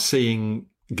 you are seeing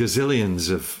absolutely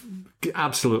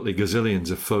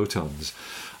gazillions of photons.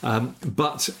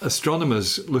 But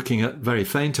astronomers looking at very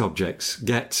faint objects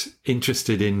get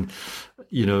interested in,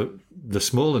 the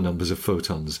smaller numbers of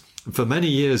photons. For many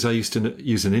years, I used to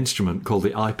use an instrument called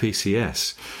the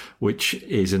IPCS, which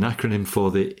is an acronym for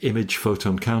the Image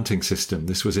Photon Counting System.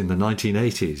 This was in the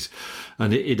 1980s.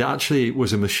 And it actually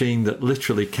was a machine that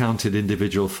literally counted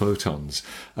individual photons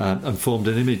and formed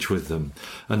an image with them.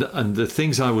 And the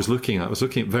things I was looking at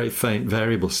very faint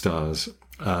variable stars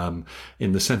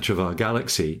in the center of our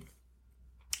galaxy.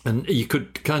 And you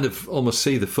could kind of almost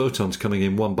see the photons coming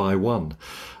in one by one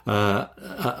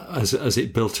as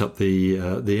it built up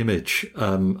the image.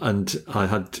 And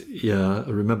I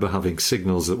remember having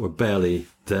signals that were barely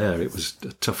there. It was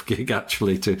a tough gig,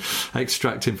 actually, to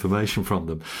extract information from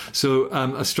them. So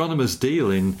astronomers deal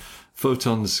in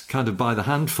photons kind of by the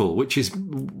handful, which is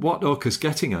what Åke's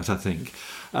getting at, I think.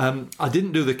 I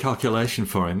didn't do the calculation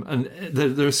for him, and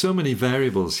there are so many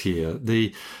variables here.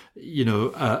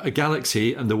 A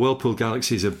galaxy, and the Whirlpool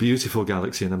Galaxy is a beautiful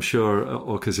galaxy, and I'm sure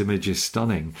Åke's image is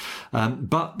stunning.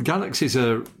 But galaxies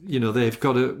are, they've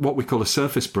got what we call a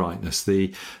surface brightness,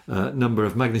 the number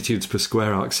of magnitudes per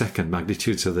square arc second.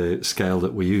 Magnitudes are the scale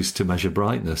that we use to measure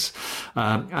brightness.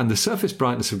 And the surface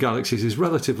brightness of galaxies is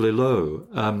relatively low.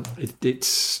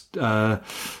 It's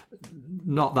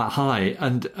not that high.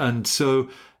 And so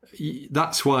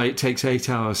that's why it takes 8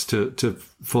 hours to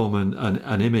form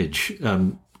an image,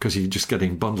 because you're just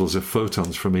getting bundles of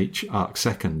photons from each arc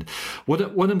second. What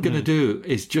I'm going to do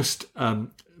is just,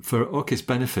 for Åke's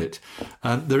benefit,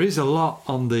 there is a lot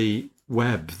on the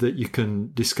web that you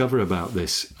can discover about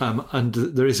this. And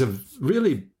there is a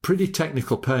really pretty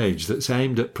technical page that's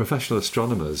aimed at professional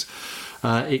astronomers.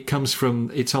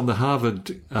 It's on the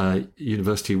Harvard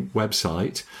University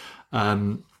website.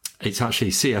 It's actually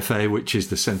CFA, which is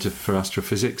the Center for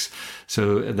Astrophysics.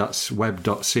 So that's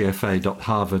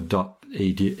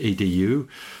web.cfa.harvard.edu.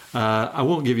 I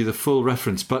won't give you the full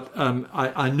reference, but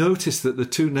I noticed that the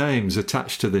two names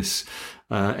attached to this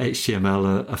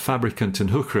HTML are Fabricant and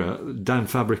Huchra, Dan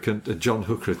Fabricant and John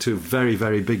Huchra, two very,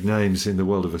 very big names in the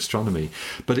world of astronomy.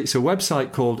 But it's a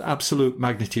website called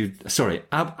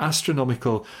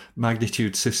Astronomical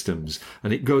Magnitude Systems,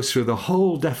 and it goes through the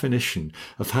whole definition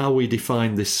of how we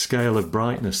define this scale of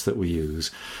brightness that we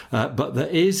use. But there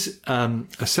is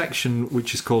a section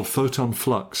which is called photon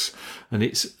flux, and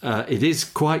it is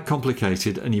quite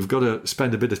complicated, and you've got to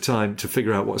spend a bit of time to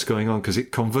figure out what's going on, because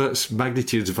it converts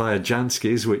magnitudes via Janskis,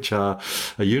 which are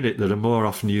a unit that are more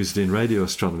often used in radio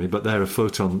astronomy, but they're a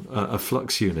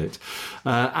flux unit.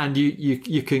 And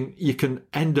you can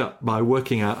end up by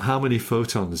working out how many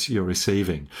photons you're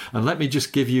receiving. And let me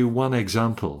just give you one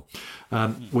example,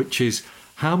 which is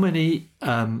how many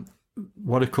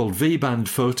what are called V-band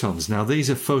photons. Now, these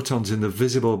are photons in the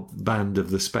visible band of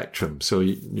the spectrum. So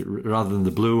rather than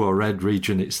the blue or red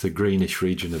region, it's the greenish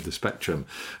region of the spectrum.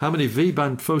 How many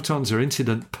V-band photons are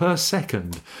incident per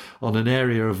second on an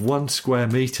area of 1 square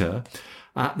meter?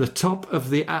 at the top of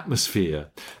the atmosphere.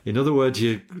 In other words,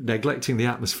 you're neglecting the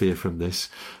atmosphere from this,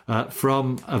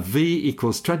 from a V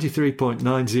equals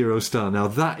 23.90 star. Now,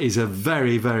 that is a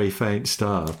very, very faint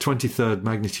star. 23rd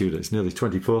magnitude, it's nearly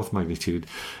 24th magnitude,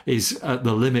 is at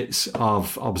the limits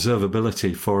of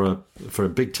observability for a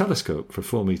big telescope, for a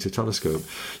 4-meter telescope.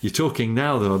 You're talking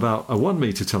now, though, about a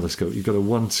 1-meter telescope. You've got a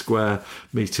 1 square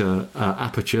meter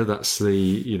aperture. That's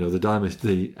the diameter,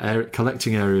 the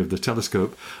collecting area of the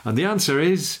telescope. And the answer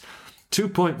is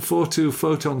 2.42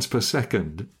 photons per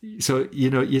second. So,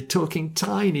 you're talking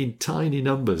tiny, tiny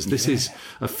numbers. This is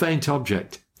a faint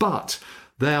object, but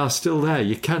they are still there.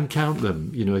 You can count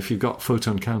them, if you've got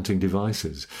photon counting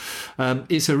devices.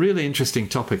 It's a really interesting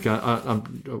topic. I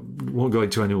won't go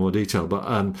into any more detail, but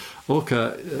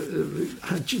Orca,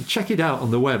 check it out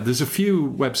on the web. There's a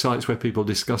few websites where people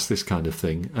discuss this kind of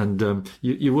thing, and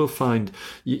you will find,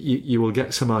 you will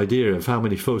get some idea of how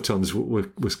many photons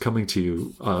was coming to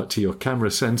you, to your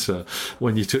camera sensor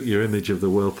when you took your image of the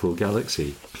Whirlpool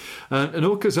galaxy. And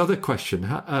Orca's other question,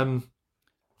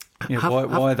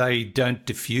 why they don't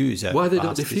diffuse? Why they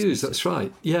don't diffuse? That's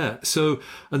right. Yeah. So,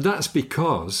 and that's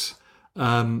because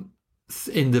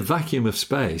in the vacuum of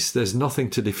space, there's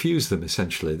nothing to diffuse them.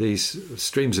 Essentially, these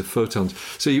streams of photons.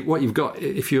 So, what you've got,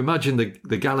 if you imagine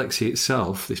the galaxy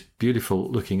itself, this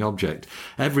beautiful-looking object,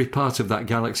 every part of that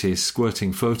galaxy is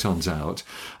squirting photons out,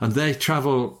 and they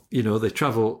travel. They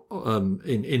travel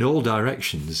in all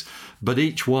directions, but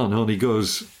each one only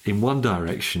goes in one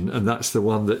direction, and that's the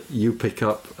one that you pick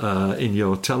up in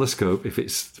your telescope if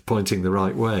it's pointing the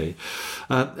right way.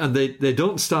 And they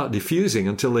don't start diffusing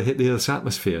until they hit the Earth's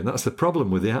atmosphere, and that's the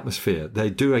problem with the atmosphere. They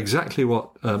do exactly what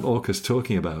Orca's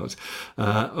talking about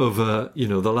over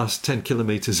the last 10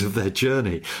 kilometres of their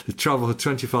journey. They travel for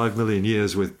 25 million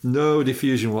years with no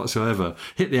diffusion whatsoever,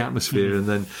 hit the atmosphere, and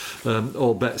then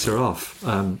all bets are off.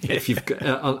 If you've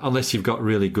unless you've got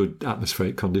really good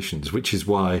atmospheric conditions, which is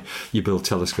why you build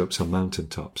telescopes on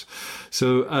mountaintops.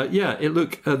 So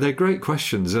they're great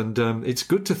questions, and it's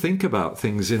good to think about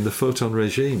things in the photon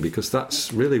regime, because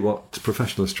that's really what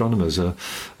professional astronomers are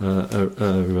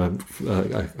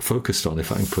focused on,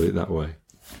 if I can put it that way.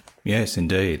 Yes,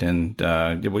 indeed. And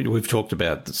we've talked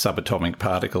about the subatomic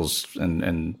particles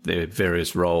and their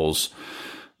various roles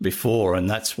before, and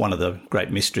that's one of the great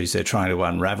mysteries they're trying to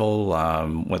unravel,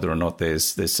 whether or not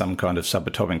there's some kind of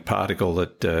subatomic particle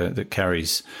that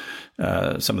carries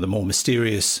some of the more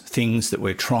mysterious things that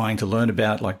we're trying to learn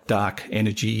about, like dark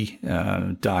energy,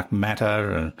 dark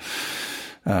matter,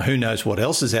 who knows what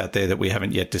else is out there that we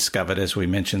haven't yet discovered, as we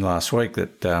mentioned last week,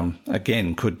 that,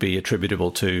 again, could be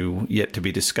attributable to yet to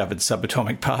be discovered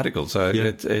subatomic particles. So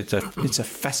it's a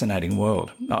fascinating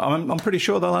world. I'm pretty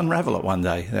sure they'll unravel it one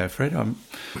day, though, Fred. I'm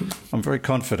very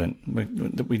confident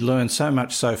that we learn so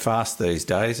much so fast these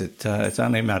days. It's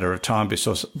only a matter of time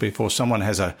before someone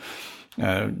has a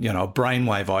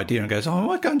brainwave idea and goes, I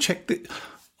might go and check the...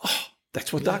 Oh,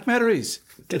 that's what dark matter is.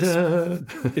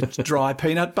 It's dry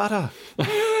peanut butter.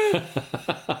 That's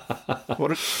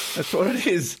what it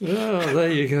is. Oh, there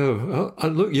you go. Oh,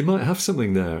 look, you might have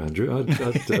something there, Andrew.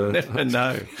 I'd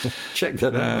no. Check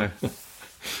that out.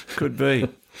 Could be.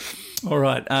 All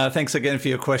right. Thanks again for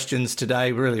your questions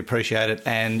today. Really appreciate it.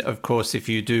 And, of course, if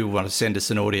you do want to send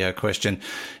us an audio question,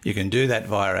 you can do that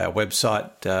via our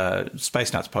website,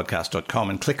 spacenutspodcast.com,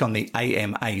 and click on the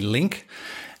AMA link.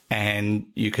 And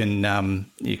you can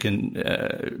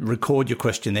record your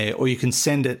question there, or you can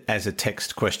send it as a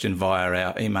text question via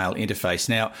our email interface.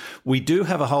 Now, we do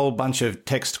have a whole bunch of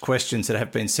text questions that have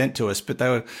been sent to us, but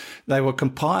they were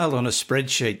compiled on a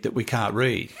spreadsheet that we can't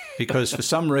read because for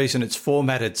some reason it's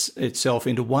formatted itself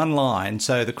into one line.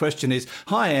 So the question is,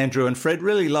 "Hi Andrew and Fred,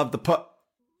 really love the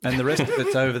and the rest of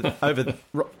it's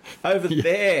over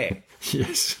there."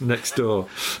 Yes, next door.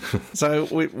 So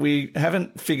we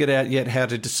haven't figured out yet how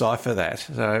to decipher that.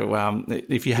 So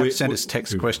if you have sent us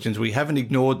text questions, we haven't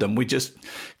ignored them. We just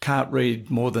can't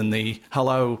read more than the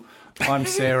 "Hello, I'm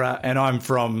Sarah and I'm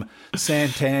from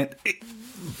Santan,"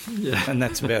 and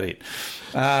that's about it,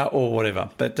 or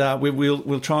whatever. But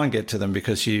we'll try and get to them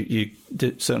because you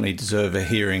certainly deserve a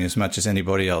hearing as much as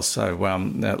anybody else. So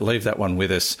leave that one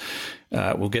with us.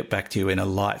 We'll get back to you in a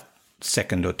light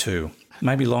second or two.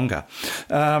 Maybe longer.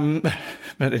 But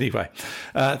anyway,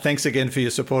 thanks again for your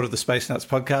support of the Space Nuts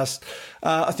podcast.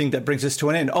 I think that brings us to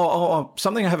an end.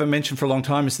 Something I haven't mentioned for a long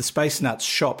time is the Space Nuts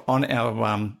shop on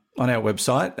our on our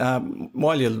website.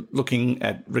 While you're looking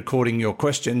at recording your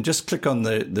question, just click on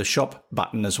the shop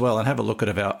button as well and have a look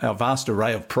at our vast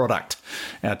array of product,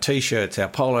 our T-shirts, our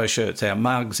polo shirts, our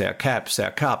mugs, our caps,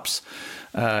 our cups.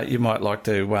 You might like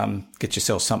to get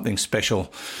yourself something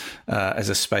special as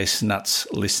a Space Nuts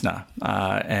listener.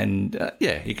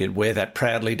 You could wear that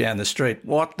proudly down the street.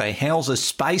 What the hell's a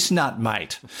Space Nut,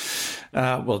 mate?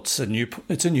 Well, it's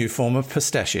a new form of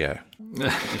pistachio,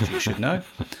 if you should know.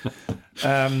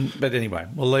 But anyway,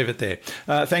 we'll leave it there.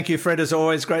 Thank you, Fred, as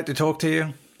always. Great to talk to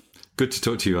you. Good to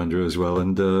talk to you, Andrew, as well.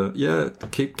 And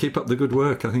keep up the good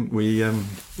work. I think we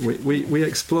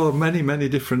explore many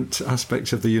different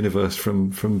aspects of the universe,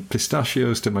 from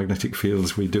pistachios to magnetic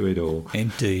fields. We do it all.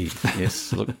 Indeed,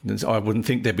 yes. Look, I wouldn't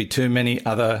think there'd be too many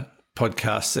other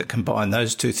podcasts that combine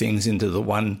those two things into the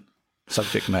one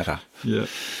subject matter. Yeah.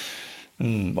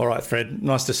 All right, Fred.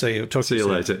 Nice to see you. Talk to you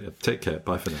soon. Later. Take care.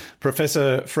 Bye for now.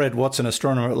 Professor Fred Watson,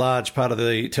 astronomer at large, part of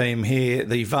the team here,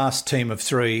 the vast team of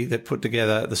three that put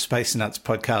together the Space Nuts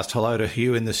podcast. Hello to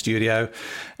Hugh in the studio.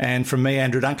 And from me,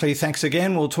 Andrew Dunkley, thanks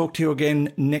again. We'll talk to you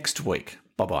again next week.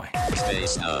 Bye-bye.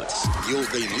 Space Nuts.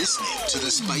 You've been listening to the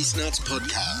Space Nuts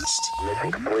podcast.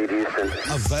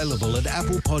 Available at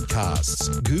Apple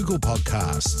Podcasts, Google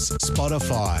Podcasts,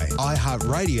 Spotify,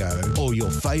 iHeartRadio, or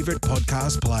your favourite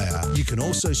podcast player. You can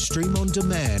also stream on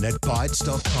demand at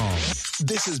Bytes.com.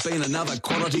 This has been another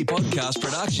quality podcast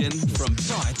production from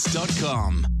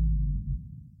Bytes.com.